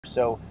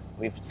So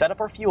we've set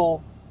up our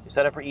fuel, we've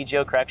set up our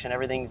EGO correction,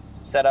 everything's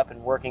set up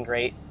and working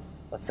great.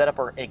 Let's set up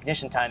our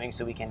ignition timing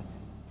so we can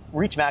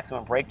reach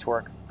maximum brake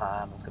torque.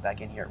 Let's go back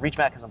in here. Reach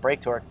maximum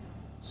brake torque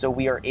so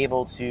we are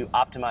able to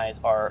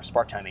optimize our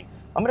spark timing.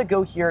 I'm going to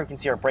go here. You can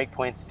see our brake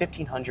points,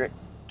 1500,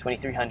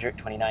 2300,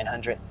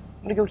 2900.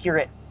 I'm going to go here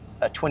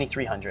at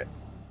 2300.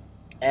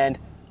 And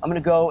I'm going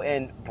to go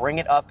and bring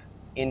it up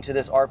into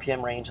this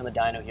RPM range on the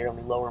dyno here. Let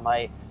me lower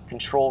my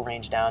control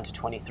range down to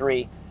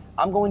 23.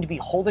 I'm going to be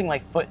holding my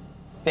foot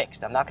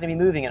fixed. I'm not going to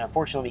be moving, and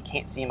unfortunately we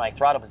can't see my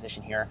throttle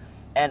position here.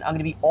 And I'm going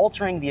to be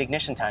altering the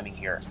ignition timing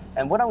here.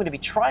 And what I'm going to be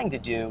trying to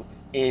do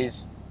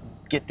is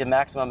get the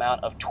maximum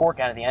amount of torque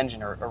out of the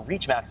engine, or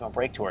reach maximum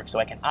brake torque, so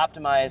I can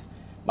optimize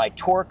my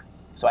torque,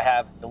 so I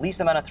have the least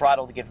amount of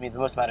throttle to give me the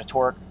most amount of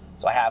torque,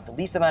 so I have the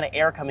least amount of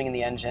air coming in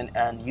the engine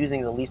and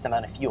using the least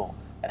amount of fuel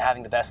and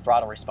having the best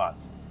throttle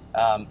response.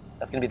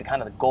 That's going to be the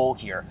kind of the goal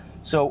here.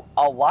 So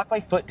I'll lock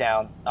my foot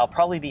down. I'll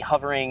probably be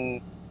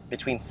hovering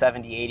between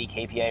 70, 80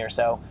 kPa or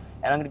so,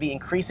 and I'm going to be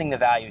increasing the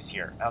values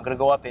here. I'm going to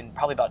go up in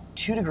probably about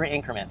 2-degree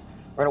increments.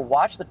 We're going to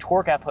watch the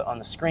torque output on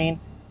the screen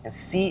and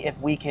see if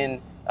we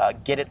can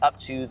get it up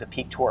to the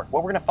peak torque.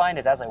 What we're going to find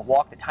is as I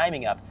walk the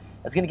timing up,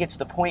 it's going to get to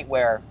the point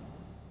where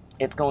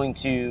it's going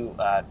to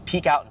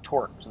peak out in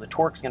torque. So the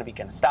torque is going to be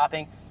kind of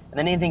stopping, and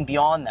then anything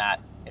beyond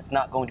that, it's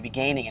not going to be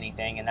gaining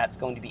anything, and that's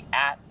going to be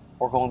at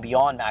or going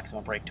beyond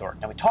maximum brake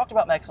torque. Now we talked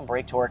about maximum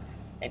brake torque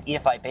and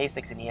EFI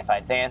Basics and EFI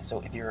Advanced,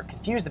 so if you're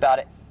confused about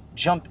it,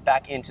 jump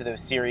back into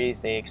those series.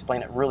 They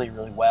explain it really,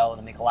 really well,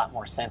 and make a lot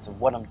more sense of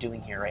what I'm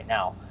doing here right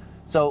now.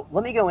 So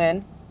let me go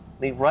in,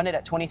 we run it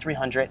at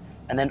 2300,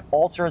 and then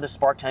alter the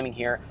spark timing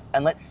here,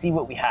 and let's see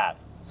what we have.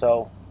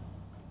 So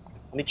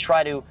let me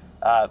try to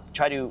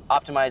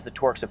optimize the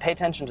torque. So pay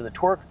attention to the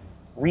torque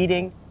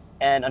reading,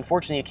 and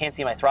unfortunately you can't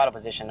see my throttle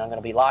position. I'm going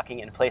to be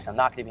locking it in place. I'm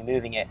not going to be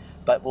moving it,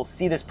 but we'll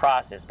see this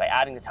process by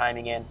adding the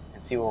timing in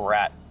and see where we're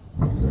at.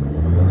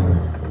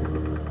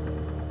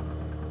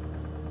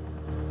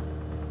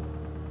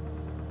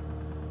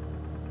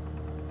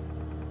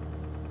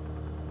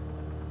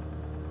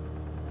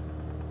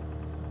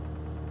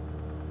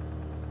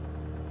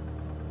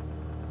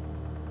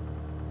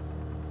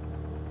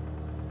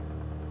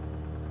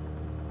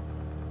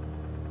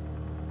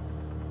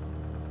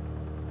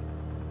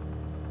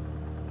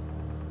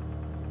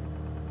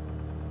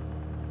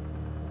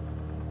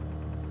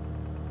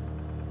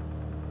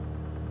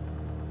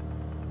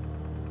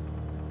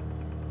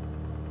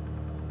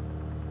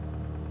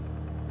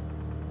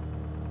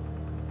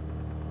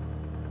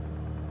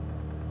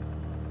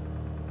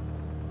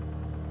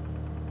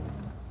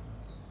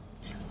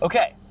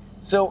 Okay,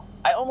 so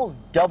I almost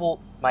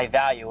doubled my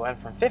value. I went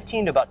from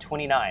 15 to about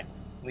 29.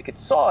 We could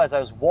saw as I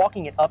was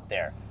walking it up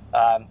there,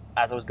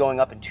 as I was going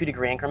up in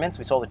 2-degree increments,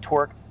 we saw the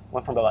torque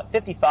went from about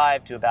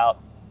 55 to about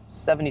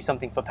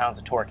 70-something foot-pounds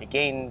of torque. It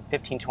gained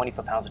 15, 20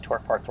 foot-pounds of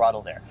torque per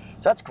throttle there.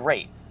 So that's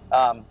great.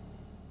 And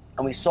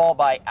we saw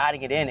by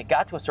adding it in, it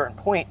got to a certain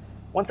point.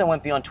 Once I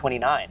went beyond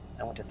 29,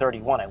 I went to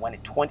 31. I went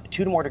at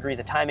 2 more degrees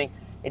of timing.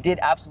 It did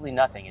absolutely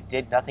nothing. It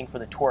did nothing for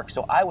the torque.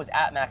 So I was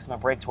at maximum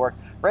brake torque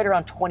right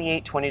around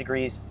 28, 29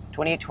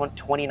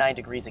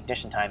 degrees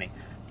ignition timing.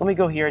 So let me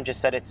go here and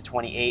just set it to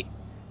 28.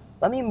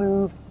 Let me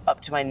move up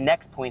to my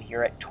next point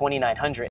here at 2900.